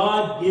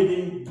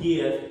God-given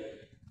gift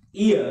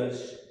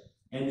is,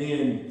 and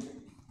then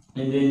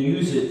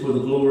use it for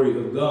the glory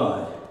of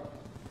God.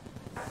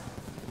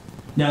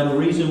 Now, the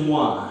reason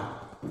why,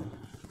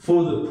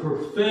 for the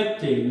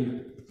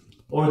perfecting,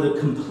 or the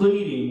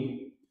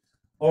completing,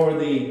 or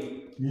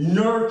the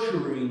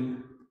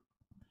nurturing,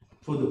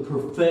 for the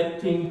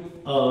perfecting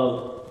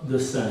of the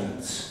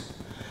saints.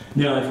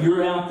 Now, if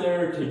you're out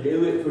there to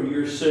do it for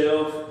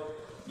yourself,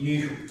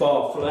 you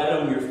fall flat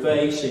on your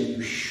face, and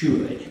you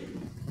should.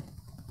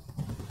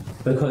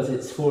 Because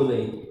it's for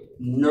the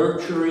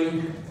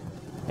nurturing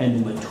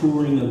and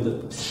maturing of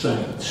the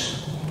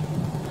saints.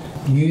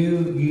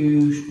 You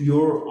use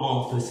your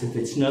office, if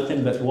it's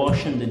nothing but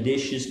washing the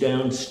dishes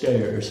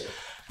downstairs,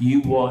 you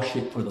wash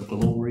it for the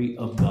glory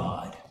of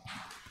God.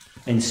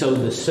 And so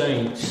the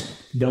saints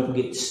don't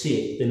get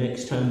sick the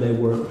next time they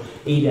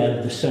eat out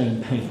of the same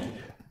pan.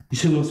 You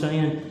see what I'm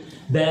saying?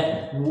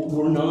 That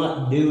we're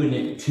not doing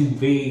it to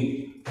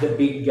be the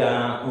big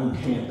guy on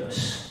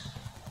campus.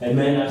 And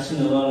man, I've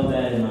seen a lot of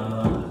that in my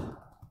life.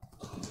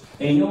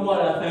 And you know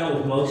what I found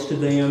with most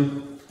of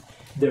them?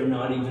 They're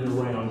not even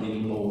around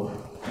anymore.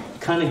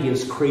 Kind of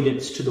gives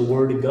credence to the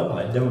Word of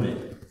God, don't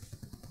it?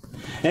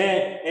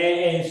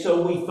 And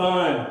so we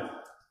find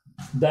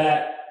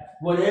that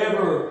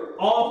whatever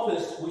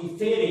office we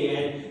fit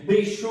in,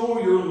 be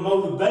sure your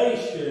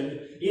motivation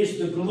is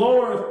the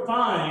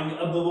glorifying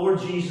of the Lord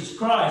Jesus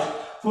Christ,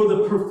 for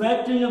the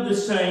perfecting of the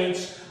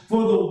saints,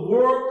 for the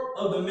work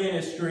of the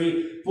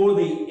ministry, for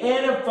the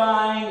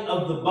edifying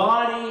of the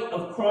body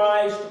of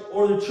Christ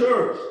or the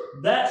church.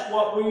 That's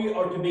what we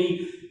are to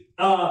be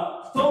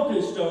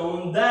focused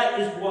on. That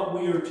is what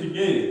we are to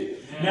do.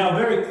 Now,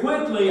 very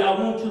quickly, I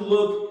want to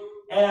look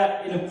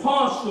at an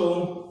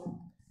apostle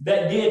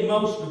that did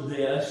most of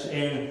this,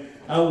 and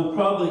I will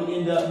probably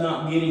end up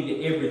not getting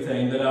to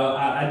everything, but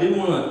I do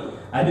want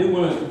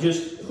to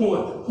just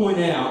point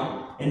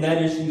out, and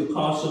that is the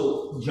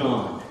Apostle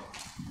John.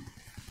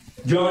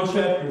 Matthew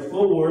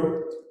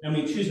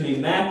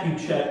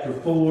chapter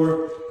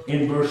 4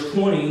 and verse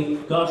 20,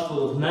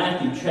 Gospel of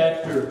Matthew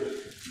chapter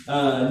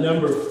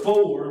number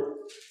 4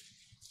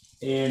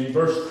 and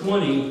verse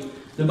 20,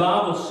 the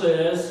Bible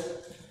says,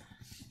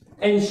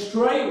 "And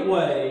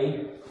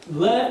straightway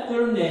left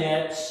their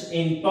nets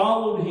and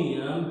followed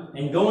him.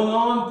 And going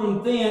on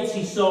from thence,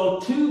 he saw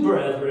two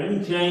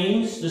brethren,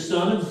 James the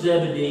son of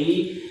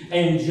Zebedee,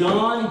 and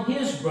John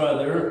his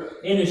brother,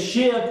 in a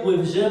ship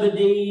with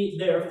Zebedee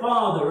their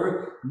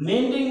father,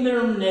 mending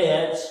their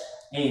nets,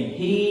 and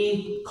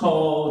he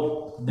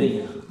called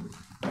them."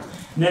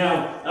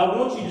 Now, I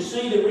want you to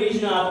see the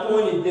reason I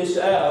pointed this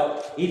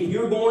out. If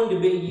you're going to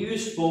be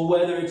useful,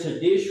 whether it's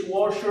a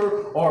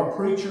dishwasher or a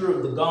preacher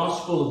of the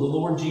gospel of the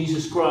Lord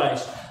Jesus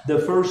Christ, the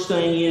first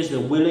thing is the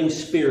willing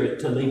spirit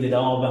to leave it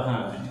all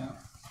behind.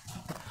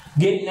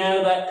 Getting out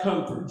of that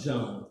comfort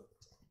zone.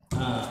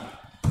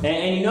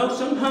 And you know,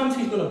 sometimes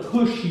he's going to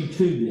push you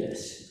to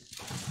this.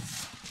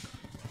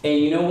 And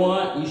you know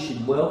what? You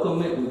should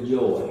welcome it with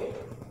joy.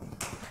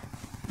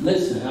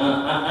 Listen,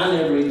 I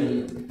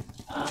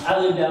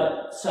lived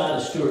outside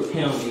of Stewart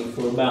County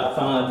for about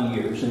 5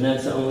 years, and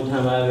that's the only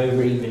time I've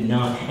ever even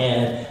not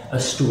had a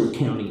Stewart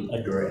County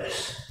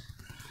address.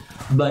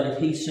 But if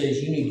he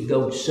says you need to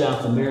go to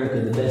South America,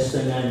 the best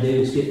thing I do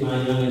is get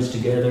my youngins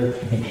together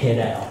and head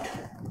out.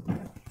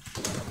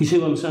 You see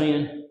what I'm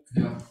saying?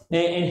 Yeah.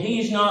 And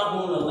he's not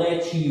going to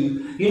let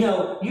you,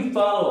 you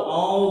follow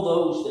all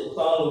those that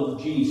follow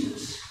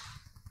Jesus.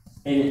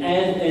 And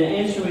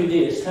answer me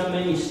this, how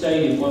many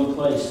stayed in one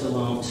place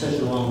such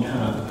a long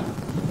time?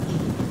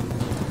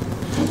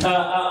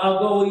 I'll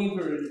go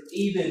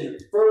even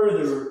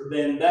further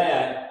than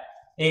that.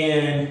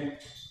 And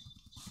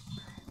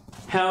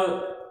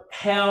how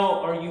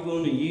are you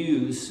going to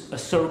use a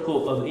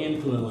circle of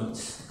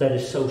influence that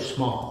is so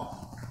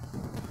small?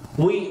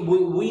 We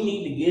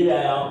need to get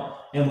out,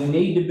 and we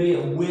need to be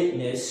a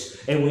witness,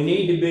 and we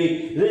need to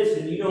be,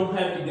 listen, you don't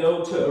have to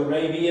go to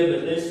Arabia,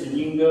 but listen,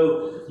 you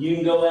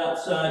can go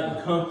outside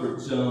the comfort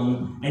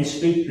zone and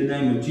speak the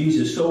name of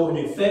Jesus. So an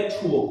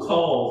effectual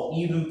call,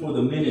 even for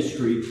the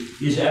ministry,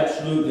 is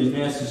absolutely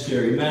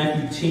necessary.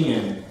 Matthew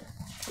 10,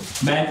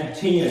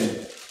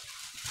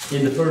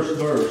 in the first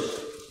verse.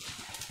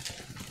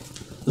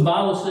 The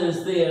Bible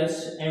says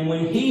this, and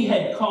when he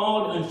had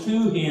called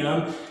unto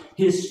him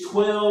his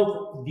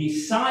 12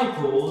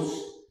 disciples,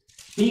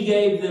 he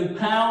gave them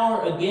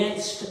power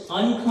against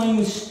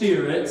unclean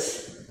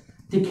spirits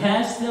to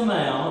cast them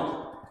out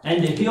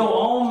and to heal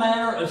all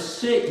manner of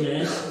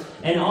sickness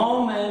and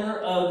all manner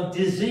of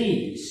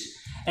disease.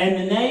 And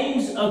the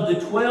names of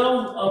the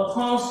 12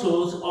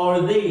 apostles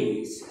are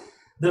these.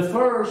 The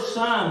first,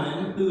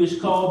 Simon, who is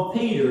called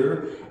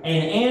Peter,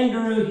 and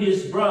Andrew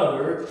his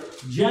brother,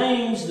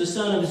 James the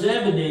son of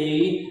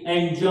Zebedee,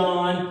 and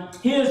John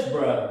his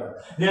brother.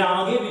 Now,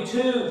 I'll give you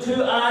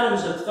two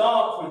items of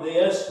thought for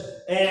this.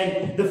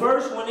 And the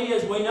first one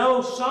is, we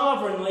know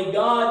sovereignly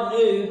God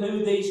knew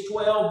who these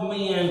 12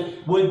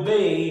 men would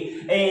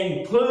be,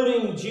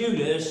 including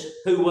Judas,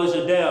 who was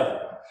a devil.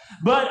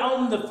 But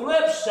on the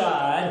flip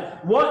side,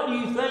 what do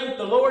you think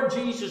the Lord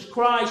Jesus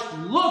Christ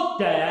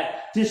looked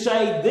at to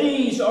say,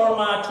 these are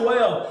my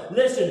 12?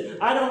 Listen,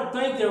 I don't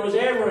think there was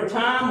ever a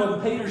time when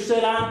Peter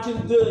said, I'm too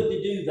good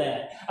to do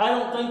that. I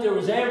don't think there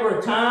was ever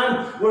a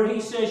time where he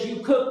says,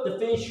 you cook the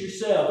fish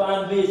yourself,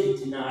 I'm busy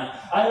tonight.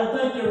 I don't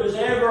think there was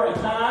ever a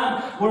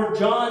time where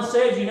John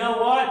said, you know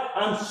what,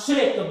 I'm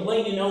sick of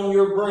leaning on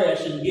your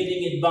breast and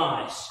getting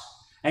advice.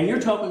 And you're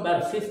talking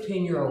about a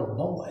 15-year-old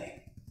boy.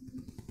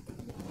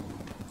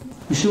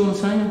 You see what I'm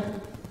saying?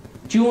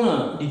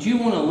 Did you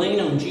want to lean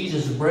on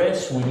Jesus'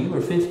 breast when you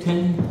were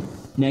 15?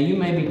 Now, you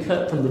may be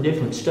cut from the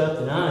different stuff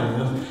that I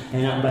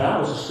am, but I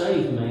was a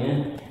saved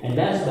man, and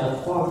that's about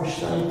the farthest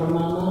thing from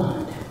my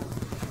mind.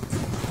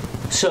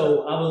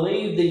 So, I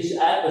believe these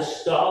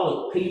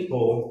apostolic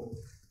people,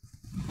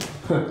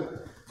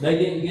 they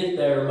didn't get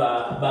there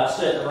by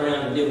sitting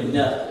around and doing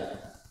nothing.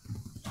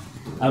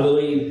 I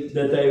believe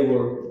that they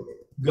were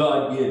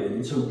God-given.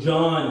 And so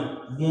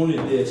John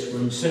wanted this for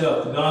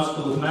himself. The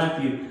Gospel of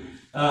Matthew,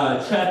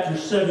 chapter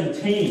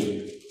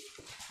 17.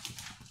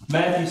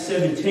 Matthew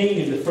 17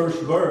 in the first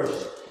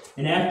verse.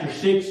 And after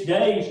 6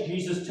 days,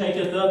 Jesus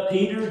taketh up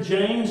Peter,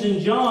 James,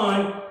 and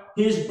John,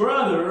 his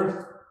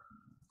brother,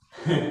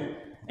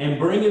 and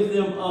bringeth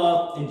them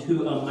up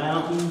into a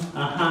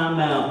high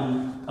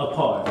mountain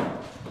apart.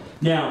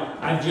 Now,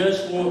 I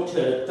just want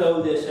to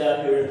throw this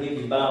out here and give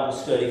you Bible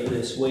study for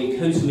this week.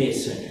 Who's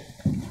missing?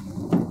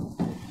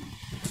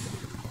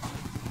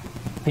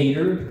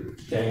 Peter,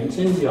 James,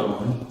 and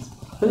John.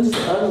 Who's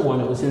the other one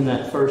that was in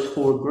that first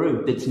 4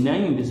 group that's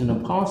named as an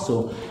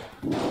apostle?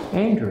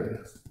 Andrew.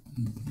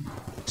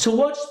 So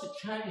what's the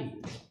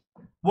change?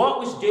 What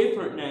was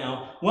different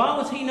now? Why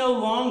was he no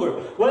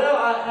longer? Well,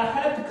 I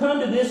have to come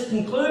to this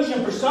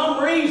conclusion. For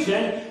some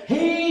reason,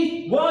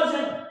 he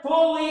wasn't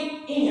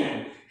fully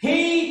in.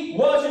 He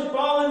wasn't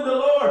following the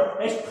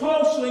Lord as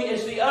closely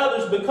as the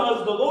others,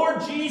 because the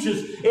Lord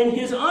Jesus, in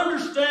his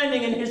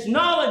understanding and his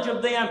knowledge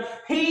of them,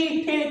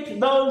 he picked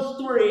those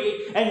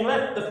 3 and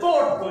left the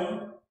 4th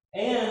one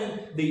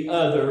and the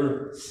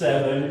other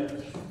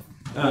 7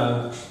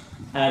 out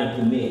of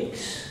the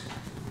mix.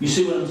 You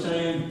see what I'm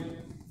saying?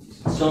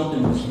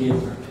 Something was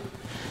different.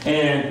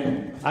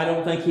 And I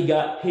don't think he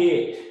got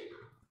picked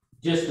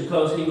just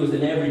because he was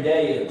an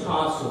everyday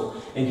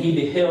apostle and he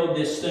beheld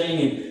this thing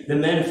and the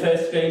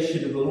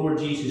manifestation of the Lord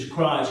Jesus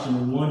Christ in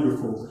a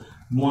wonderful,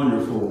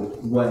 wonderful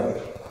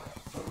way.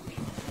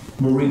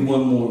 I'm going to read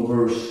one more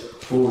verse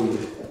for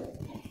you.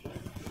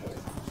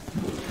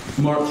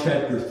 Mark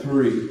chapter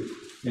 3.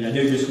 And I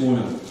do just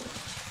want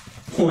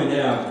to point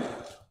out,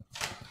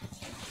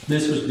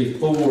 this was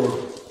before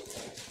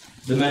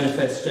the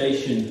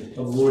manifestation of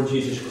the Lord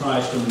Jesus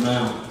Christ on the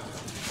Mount.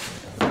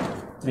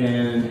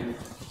 And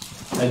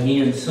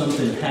again,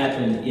 something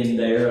happened in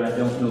there. I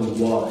don't know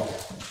what.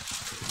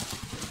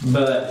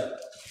 But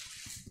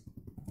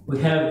we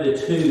have the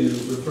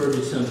 2 refer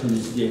to something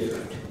that's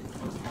different.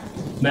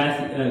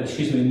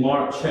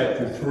 Mark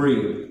chapter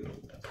 3.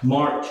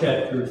 Mark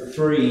chapter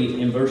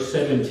 3 and verse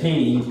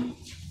 17.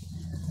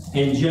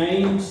 And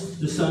James,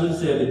 the son of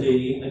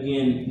Zebedee,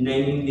 again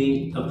naming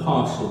the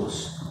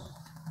apostles,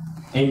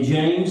 and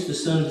James, the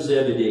son of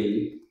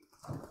Zebedee,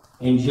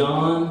 and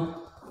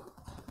John,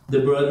 the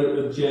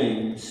brother of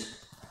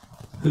James,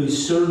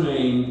 whose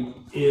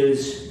surname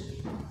is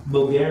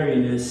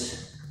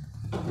Bogarinus,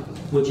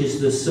 which is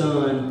the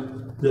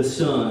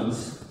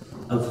sons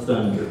of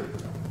thunder.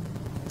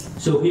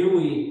 So here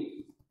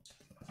we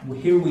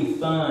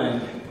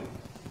find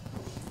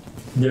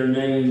their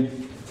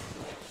name,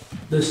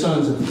 the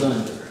sons of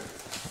thunder.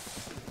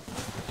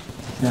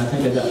 Now I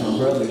think I got my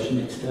brothers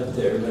mixed up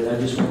there, but I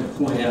just want to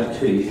point out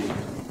to you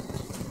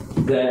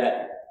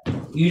that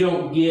you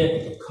don't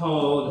get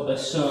called a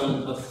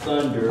son of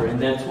thunder, and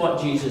that's what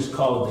Jesus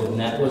called them.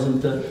 That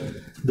wasn't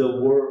the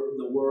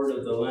word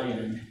of the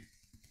land.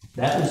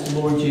 That was the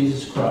Lord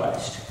Jesus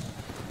Christ.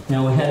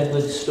 Now we had a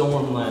good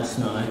storm last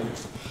night.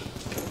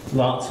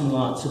 Lots and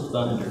lots of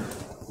thunder.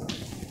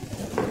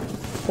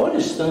 What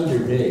does thunder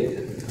do?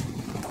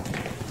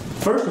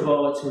 First of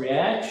all, it's a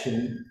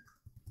reaction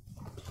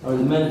or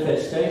the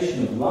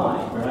manifestation of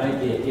light, right?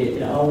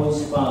 It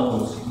always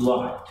follows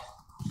light.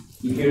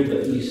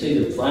 You see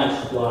the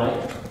flash of light,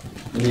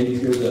 and then you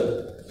hear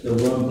the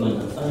rumbling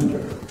of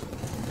thunder.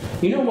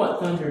 You know what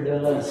thunder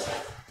does?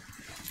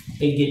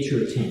 It gets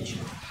your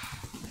attention.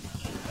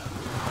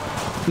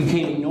 You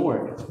can't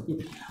ignore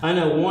it. I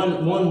know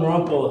one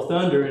rumble of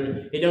thunder,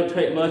 and it don't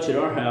take much at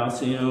our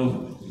house, you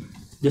know.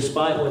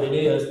 Despite what it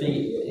is,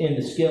 in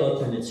the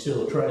skeleton, it's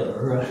still a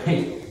trailer,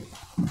 right?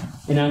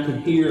 And I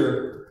could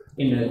hear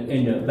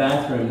in the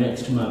bathroom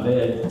next to my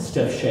bed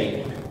stuff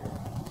shaking,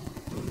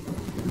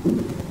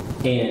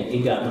 and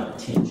it got my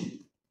attention.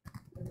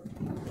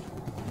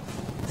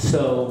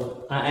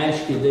 So I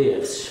ask you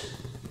this: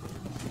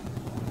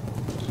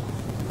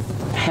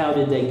 how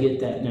did they get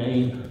that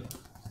name?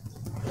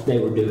 They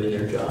were doing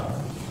their job.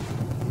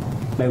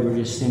 They were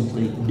just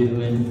simply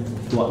doing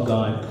what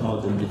God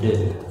called them to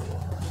do.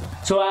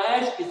 So I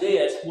ask you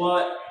this: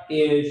 what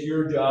is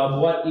your job?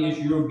 What is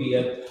your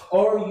gift?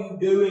 Are you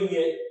doing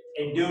it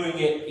and doing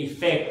it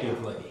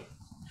effectively?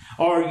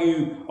 Are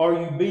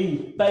you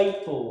being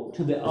faithful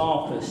to the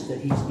office that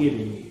He's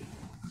given you?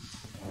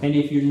 And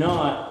if you're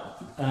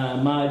not,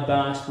 my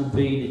advice would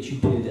be that you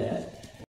do that.